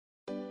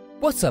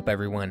What's up,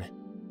 everyone?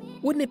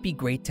 Wouldn't it be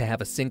great to have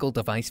a single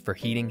device for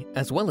heating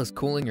as well as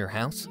cooling your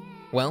house?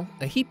 Well,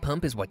 a heat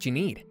pump is what you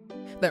need.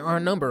 There are a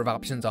number of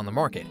options on the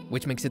market,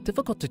 which makes it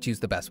difficult to choose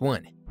the best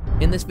one.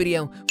 In this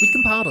video, we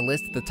compiled a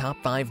list of the top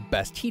 5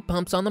 best heat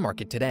pumps on the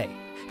market today.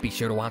 Be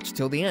sure to watch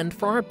till the end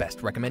for our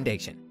best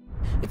recommendation.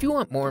 If you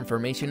want more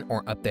information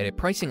or updated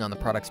pricing on the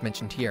products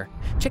mentioned here,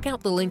 check out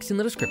the links in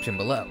the description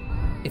below.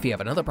 If you have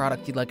another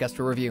product you'd like us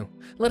to review,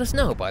 let us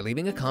know by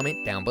leaving a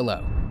comment down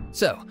below.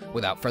 So,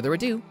 without further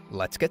ado,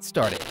 let's get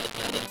started.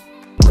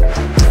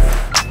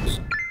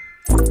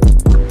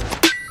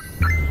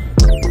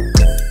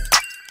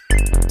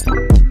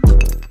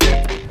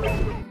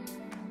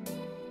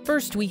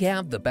 First, we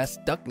have the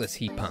best ductless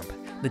heat pump,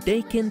 the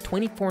DAIKIN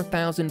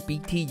 24,000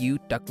 BTU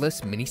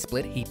ductless mini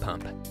split heat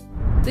pump.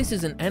 This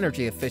is an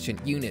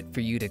energy-efficient unit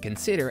for you to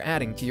consider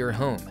adding to your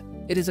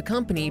home. It is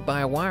accompanied by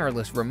a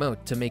wireless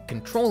remote to make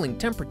controlling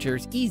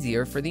temperatures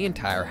easier for the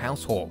entire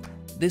household.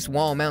 This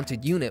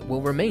wall-mounted unit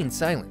will remain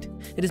silent.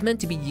 It is meant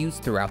to be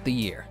used throughout the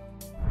year.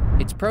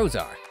 Its pros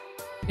are: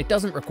 it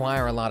doesn't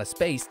require a lot of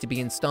space to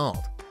be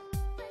installed.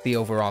 The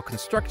overall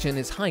construction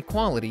is high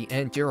quality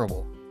and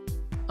durable.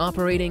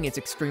 Operating is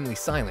extremely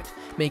silent,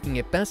 making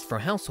it best for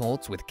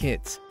households with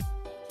kids.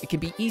 It can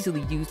be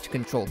easily used to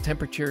control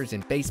temperatures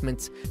in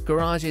basements,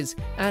 garages,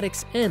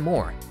 attics, and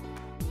more.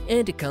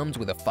 And it comes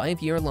with a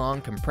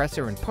 5-year-long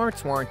compressor and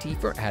parts warranty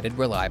for added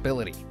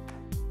reliability.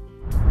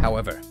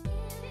 However,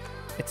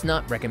 it's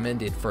not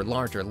recommended for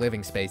larger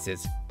living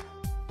spaces.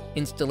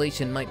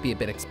 Installation might be a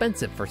bit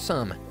expensive for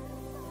some,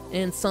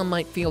 and some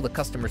might feel the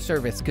customer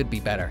service could be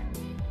better.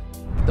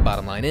 The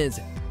bottom line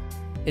is,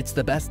 it's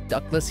the best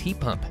ductless heat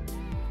pump.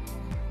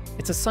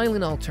 It's a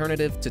silent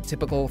alternative to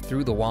typical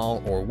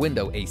through-the-wall or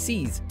window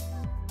ACs,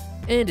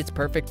 and it's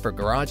perfect for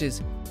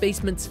garages,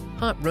 basements,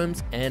 hot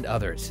rooms, and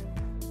others.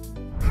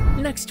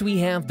 Next, we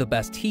have the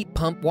best heat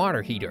pump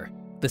water heater,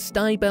 the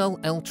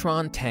Stiebel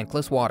Eltron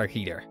Tankless water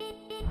heater.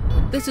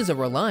 This is a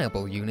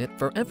reliable unit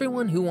for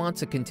everyone who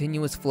wants a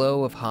continuous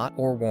flow of hot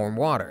or warm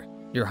water.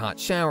 Your hot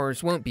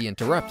showers won't be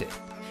interrupted.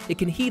 It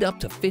can heat up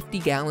to 50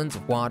 gallons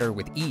of water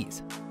with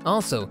ease.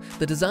 Also,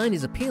 the design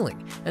is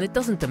appealing and it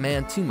doesn't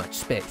demand too much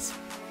space.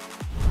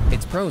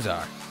 Its pros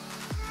are: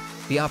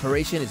 the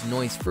operation is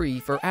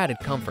noise-free for added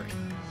comfort.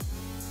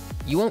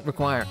 You won't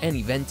require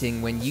any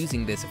venting when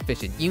using this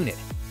efficient unit.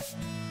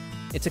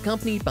 It's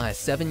accompanied by a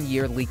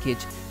 7-year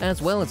leakage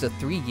as well as a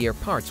 3-year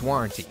parts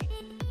warranty.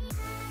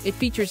 It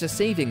features a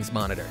savings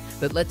monitor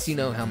that lets you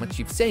know how much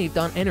you've saved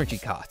on energy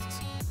costs.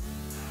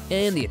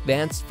 And the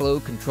advanced flow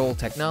control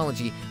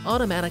technology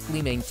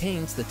automatically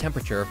maintains the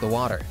temperature of the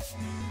water.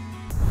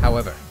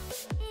 However,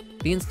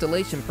 the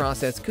installation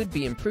process could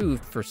be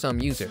improved for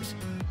some users.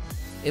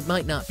 It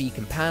might not be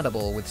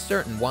compatible with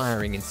certain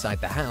wiring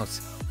inside the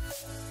house,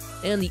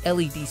 and the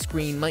LED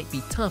screen might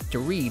be tough to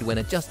read when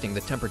adjusting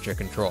the temperature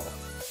control.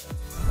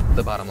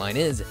 The bottom line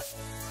is,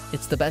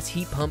 it's the best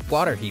heat pump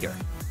water heater.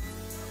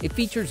 It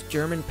features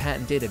German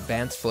patented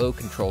advanced flow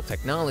control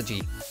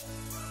technology,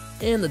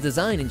 and the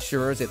design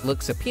ensures it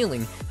looks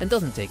appealing and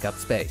doesn't take up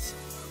space.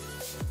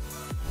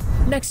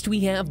 Next, we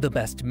have the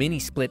best mini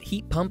split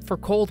heat pump for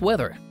cold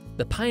weather,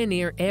 the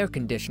Pioneer Air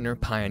Conditioner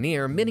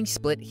Pioneer Mini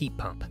Split Heat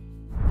Pump.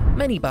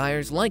 Many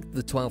buyers liked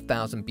the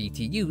 12,000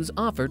 BTUs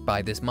offered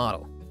by this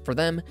model. For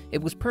them,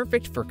 it was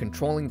perfect for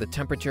controlling the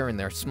temperature in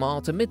their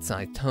small to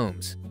mid-sized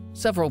homes.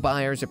 Several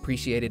buyers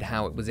appreciated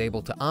how it was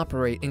able to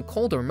operate in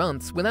colder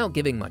months without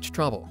giving much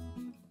trouble.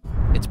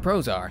 Its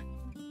pros are: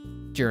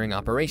 during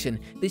operation,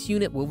 this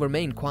unit will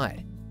remain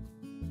quiet.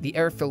 The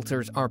air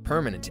filters are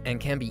permanent and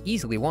can be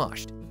easily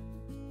washed.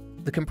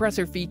 The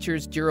compressor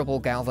features durable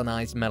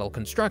galvanized metal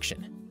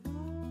construction.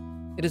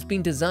 It has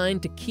been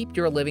designed to keep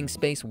your living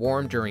space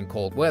warm during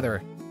cold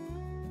weather,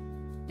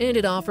 and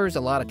it offers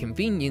a lot of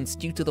convenience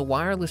due to the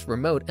wireless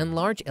remote and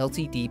large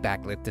LCD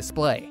backlit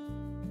display.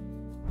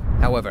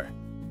 However,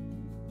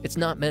 it's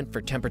not meant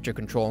for temperature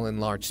control in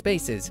large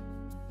spaces.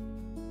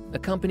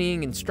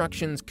 Accompanying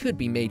instructions could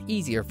be made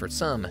easier for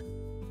some,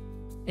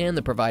 and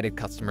the provided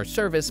customer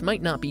service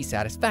might not be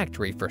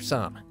satisfactory for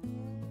some.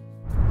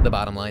 The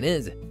bottom line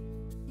is,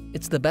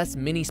 it's the best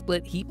mini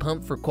split heat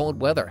pump for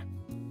cold weather.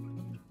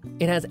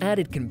 It has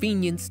added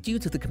convenience due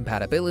to the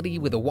compatibility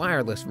with a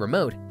wireless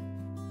remote,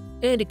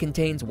 and it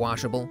contains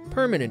washable,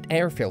 permanent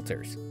air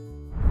filters.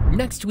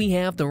 Next, we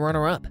have the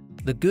runner-up,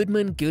 the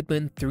Goodman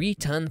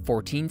 3-ton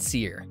 14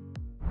 SEER.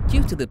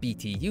 Due to the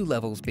BTU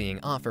levels being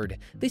offered,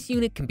 this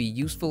unit can be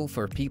useful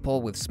for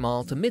people with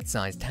small to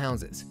mid-sized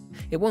houses.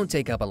 It won't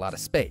take up a lot of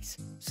space,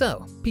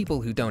 so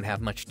people who don't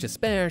have much to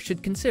spare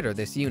should consider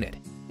this unit.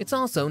 It's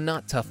also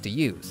not tough to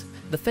use.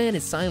 The fan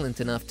is silent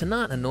enough to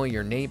not annoy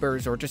your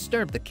neighbors or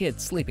disturb the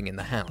kids sleeping in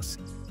the house.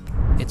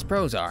 Its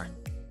pros are: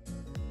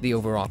 the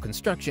overall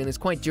construction is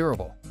quite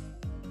durable.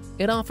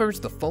 It offers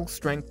the full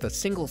strength a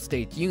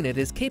single-stage unit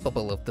is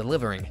capable of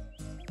delivering.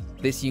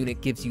 This unit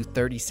gives you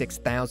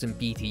 36,000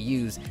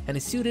 BTUs and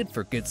is suited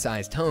for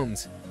good-sized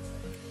homes.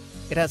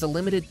 It has a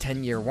limited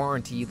 10-year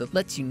warranty that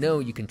lets you know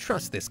you can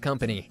trust this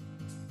company.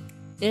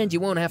 and you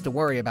won't have to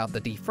worry about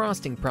the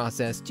defrosting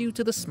process due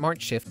to the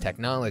Smart Shift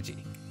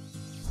technology.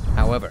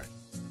 However,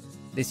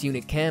 this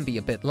unit can be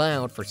a bit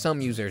loud for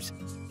some users.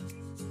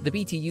 The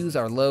BTUs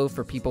are low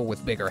for people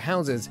with bigger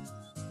houses,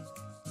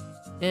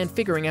 and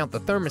figuring out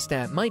the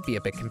thermostat might be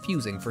a bit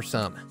confusing for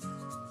some.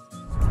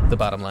 The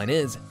bottom line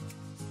is,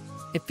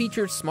 it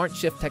features Smart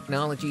Shift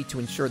technology to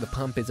ensure the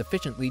pump is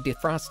efficiently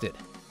defrosted.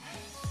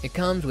 It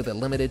comes with a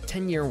limited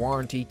 10-year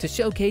warranty to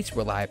showcase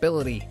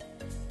reliability,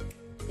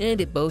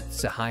 and it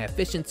boasts a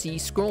high-efficiency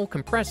scroll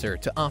compressor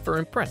to offer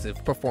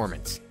impressive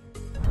performance.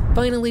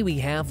 Finally, we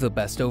have the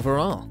best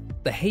overall,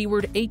 the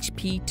Hayward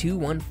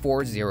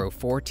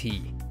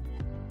HP21404T.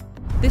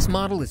 This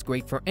model is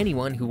great for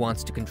anyone who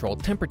wants to control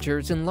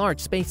temperatures in large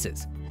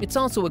spaces. It's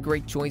also a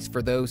great choice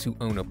for those who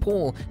own a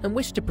pool and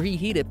wish to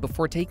preheat it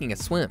before taking a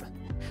swim.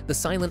 The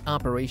silent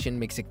operation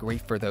makes it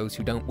great for those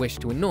who don't wish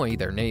to annoy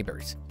their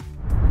neighbors.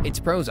 Its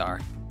pros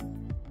are: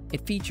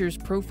 it features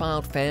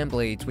profiled fan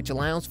blades, which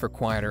allows for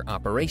quieter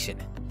operation.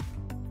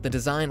 The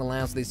design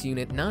allows this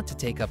unit not to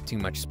take up too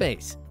much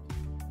space.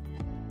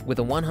 With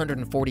a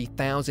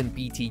 140,000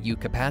 BTU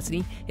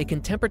capacity, it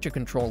can temperature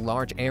control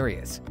large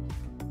areas.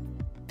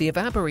 The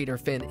evaporator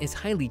fin is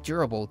highly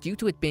durable due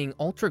to it being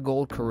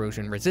ultra-gold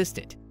corrosion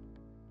resistant.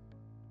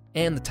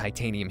 And the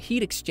titanium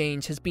heat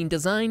exchange has been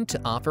designed to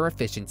offer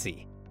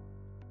efficiency.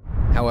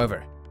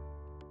 However,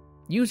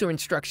 user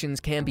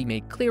instructions can be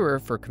made clearer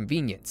for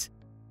convenience.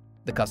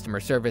 The customer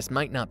service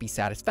might not be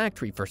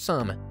satisfactory for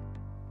some,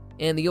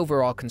 and the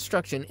overall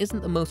construction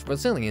isn't the most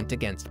resilient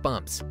against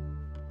bumps.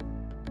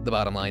 The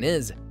bottom line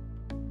is,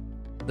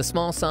 the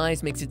small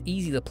size makes it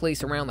easy to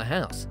place around the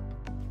house.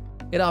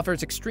 It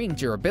offers extreme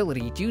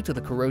durability due to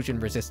the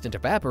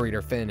corrosion-resistant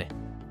evaporator fin,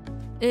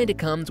 and it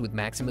comes with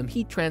maximum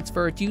heat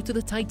transfer due to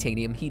the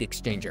titanium heat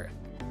exchanger.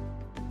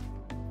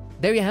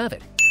 There you have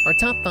it, our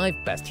top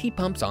 5 best heat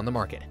pumps on the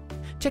market.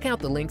 Check out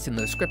the links in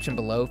the description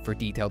below for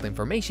detailed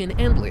information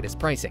and latest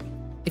pricing.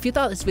 If you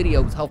thought this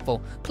video was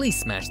helpful, please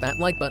smash that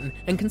like button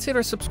and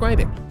consider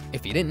subscribing.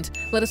 If you didn't,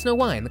 let us know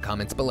why in the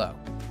comments below.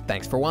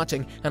 Thanks for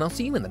watching, and I'll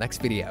see you in the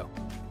next video.